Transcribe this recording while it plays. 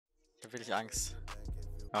Ich hab wirklich Angst.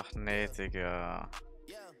 Ach nee, Digga.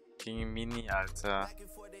 Gegen Minny, Alter.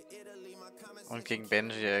 Und gegen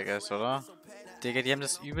Benjy, I guess, oder? Digga, die haben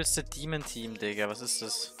das übelste Demon-Team, Digga. Was ist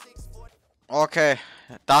das? Okay,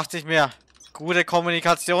 dachte ich mir. Gute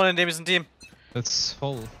Kommunikation in diesem Team. That's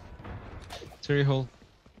hole. Three hole.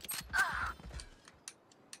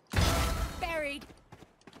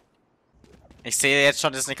 Ich sehe jetzt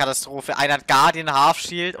schon, das ist eine Katastrophe. Einer hat Guardian, Half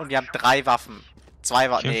Shield und wir haben 3 Waffen.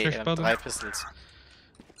 2 Waffen, nee, 3 Pistols.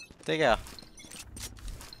 Digga.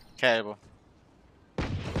 Okay, Elbow.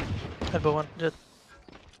 Elbow one, jet.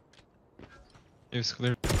 It was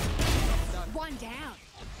clear. One down.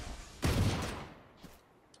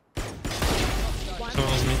 So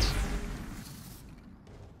was mid.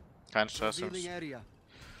 Kein Stress, Jungs.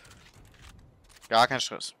 Gar kein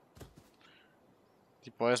Stress.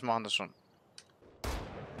 Die Boys machen das schon.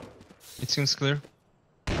 It seems clear.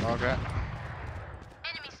 Okay.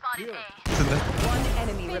 One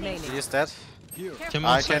enemy remaining. He is dead. Came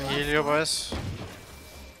I outside. can heal you, boys.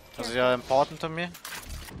 Because you're important to me.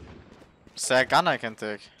 Is there a gun I can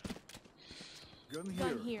take?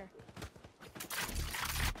 Gun here.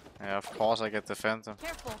 Yeah, of course I get the Phantom.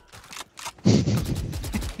 Careful.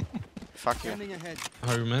 Fuck you.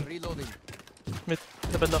 How are you, man? Mid,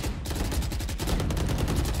 double low.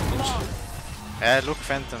 Yeah, look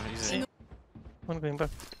Phantom, easy. One going back.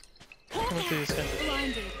 Coming to this guy.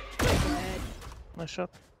 Blinded. Nice shot.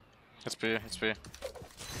 It's B, it's B.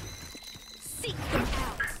 Seek them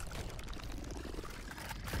out.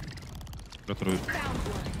 Found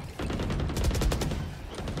one.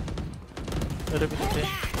 Very good play.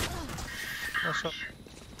 Nice shot.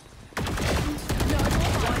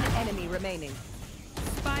 One enemy remaining.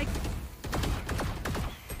 Spike.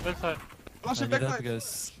 Well side. I need help,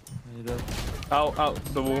 guys. I need help. Ow, ow,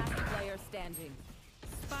 the wall. Player standing.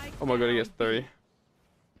 Spike. Oh my god, he gets 30.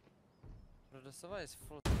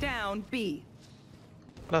 Down B.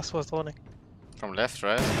 Last was running. From left,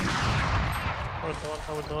 right? I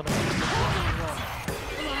would run.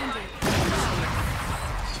 Blinded.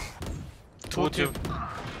 2-2.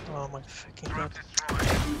 Oh my fucking god.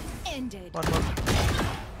 Ended. One more.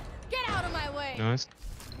 Get out of my way. Nice.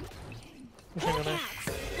 Pushing on A.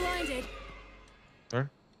 Blinded. Where?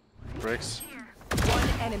 Bricks. One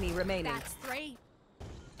enemy remaining. That's 3.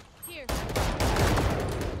 Here.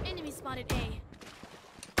 Enemy spotted A.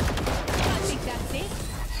 I think that's it.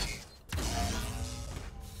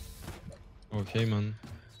 Okay, man.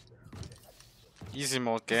 Easy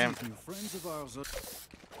Mode Game.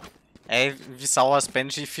 Ey, wie sauer ist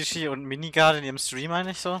Benjyfishy und Minny gerade in ihrem Stream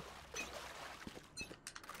eigentlich so?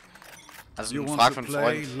 Also eine Frage von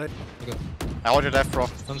Freund. I hold your left, bro.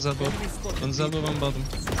 One's elbow. One's elbow, one bottom.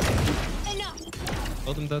 Enough.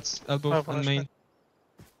 Bottom, that's elbow and main.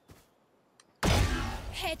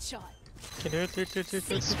 Headshot. Can you hit?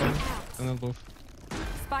 It's fine. And elbow.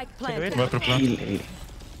 Spike Can you planted. hit?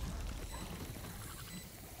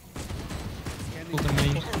 Both and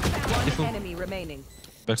main. One enemy remaining.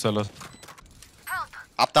 Backside left.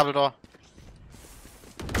 Up double door.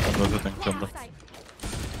 Double thing, jump. Sight.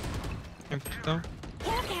 Down.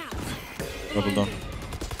 Hawk out. Double down.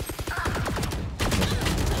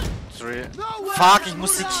 3. Fuck, ich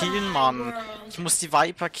muss sie killen, Mann. Ich muss die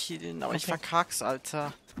Viper killen, aber ich verkack's,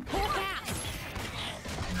 Alter. Hawk out.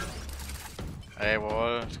 Ey,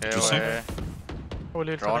 wall. Stay Just away.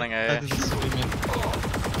 Holy Drowning, ey. That is so mid.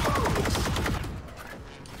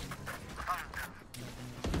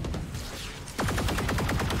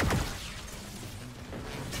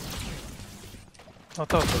 Oh,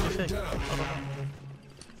 top. Fake.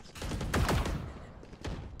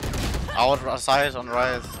 Outside on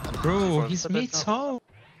right. Bro, he's mid so.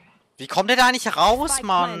 Wie kommt der da nicht raus, Spike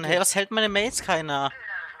Mann? planted. Hey, was hält meine Mates keiner?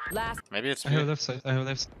 Last. Maybe it's I have B. left side. I have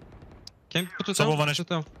left side. Can put it Someone down. vanish. Put it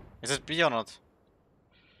down. Is it B or not?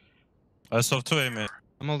 I saw 2 aim.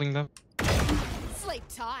 I'm holding them. Sleep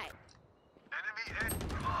tight.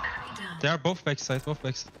 They are both backside. Both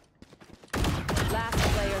backside. Last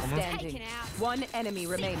player Taken standing. out. One enemy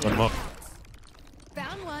remaining. One more.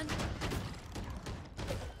 Found one.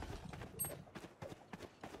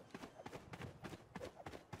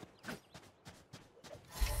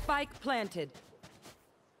 Spike planted.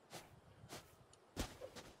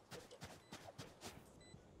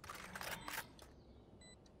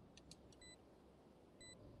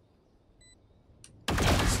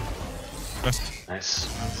 Nice.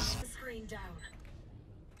 Screen down.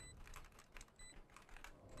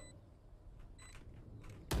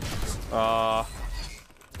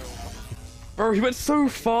 Bro, he went so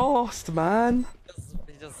fast, man.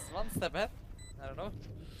 He just one step ahead. I don't know.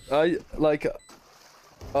 I like.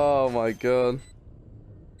 Oh my god.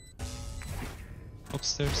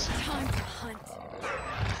 Upstairs. Time to hunt.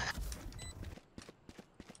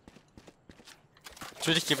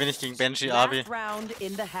 Natürlich gewinne ich gegen Benjy, Abi Last round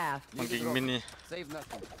in the half. und gegen Minny.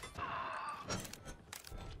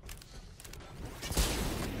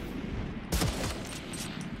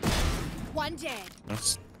 One dead.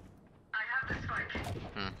 Nice.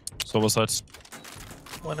 Silver sides.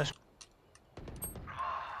 One is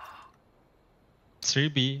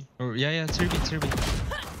 3B. Or, yeah, 3B.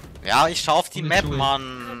 Ja, ich schau auf die Only Map, two.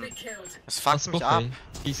 Mann. Das fuckt That's mich both ab.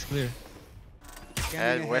 A. He's clear.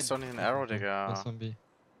 Du hast doch nicht einen Arrow, Digga. That's 1B.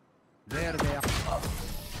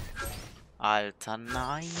 Alter,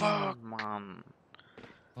 nein, Mann.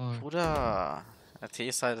 Oh, Bruder. Der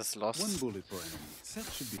T-Side ist lost. Hawk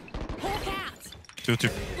out. Two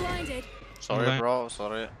tip. Blinded. Sorry, Nein. Bro,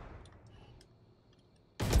 sorry.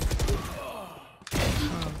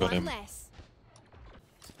 Got One him. less.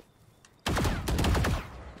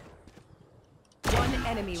 One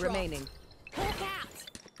enemy remaining. Hawk out.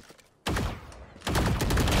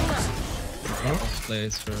 well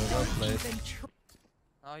played, bro. Well played.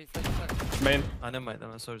 Oh, he flashed. Main. Ah, never mind.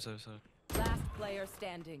 Sorry. Last player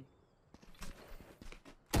standing.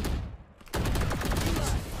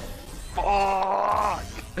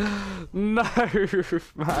 No,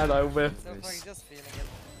 man, I whiffed. So fucking just feeling it.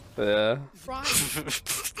 Yeah.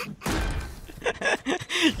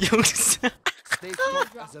 Jungs,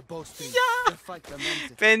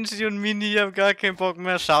 Benjy und Minny haben gar keinen Bock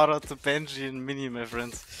mehr. Shoutout zu Benjy und Minny, my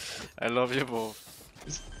friends. I love you both.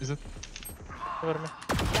 Is it? over me.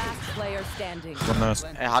 Last player standing. One nice.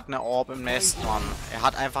 Er hat eine Orb im Nest, Mann. Er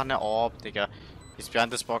hat einfach eine Orb, Digga. He's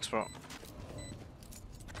behind this box, bro.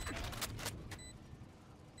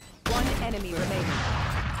 One enemy remaining.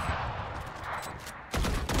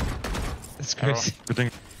 That's crazy. Good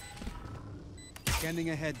thing. Scanning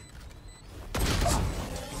ahead.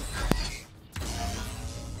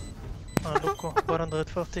 Ah, Loco,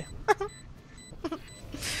 440.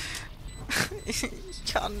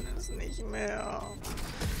 Ich kann es nicht mehr.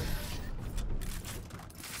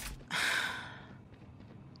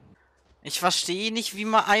 Ich verstehe nicht, wie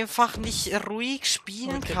man einfach nicht ruhig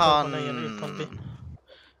spielen Okay, kann. von B.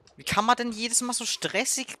 Wie kann man denn jedes Mal so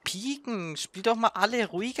stressig pieken? Spiel doch mal alle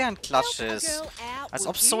ruhiger in Clutches. Girl out. Als would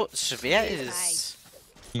ob es you? so schwer ist.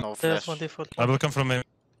 No There's flash. one default. I will come from A.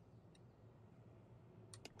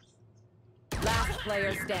 Last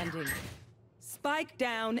player standing. Spike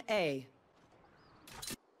down A.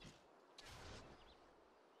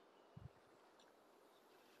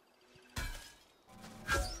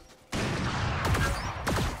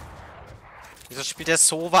 Wieso spielt der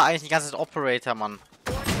Sova eigentlich die ganze Zeit Operator, Mann?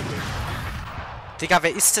 Digga,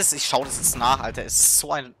 wer ist das? Ich schau das jetzt nach, Alter. Ist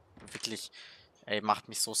so ein... Wirklich... Ey, macht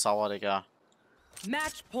mich so sauer, Digga.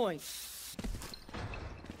 Match point.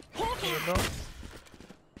 Yellow.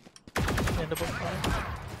 In the book.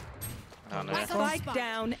 Ja, ne. Spike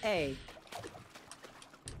down A.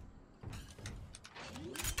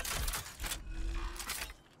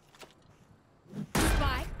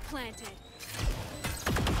 Spike planted.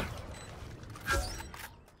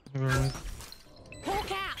 Alright.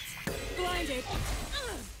 Hawk out. Blinded.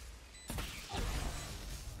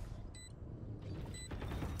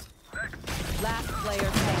 Last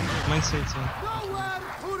player standing. Mine CT.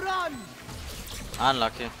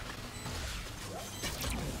 Unlucky.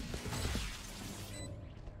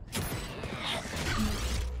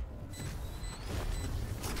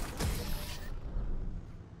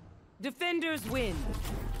 Defenders win.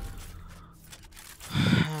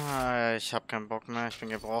 Ich hab keinen Bock mehr. Ich bin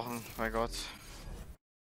gebrochen. Bei Gott.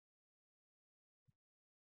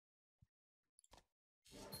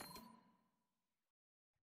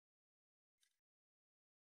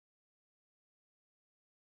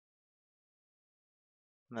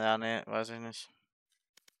 Ja, nee, weiß ich nicht.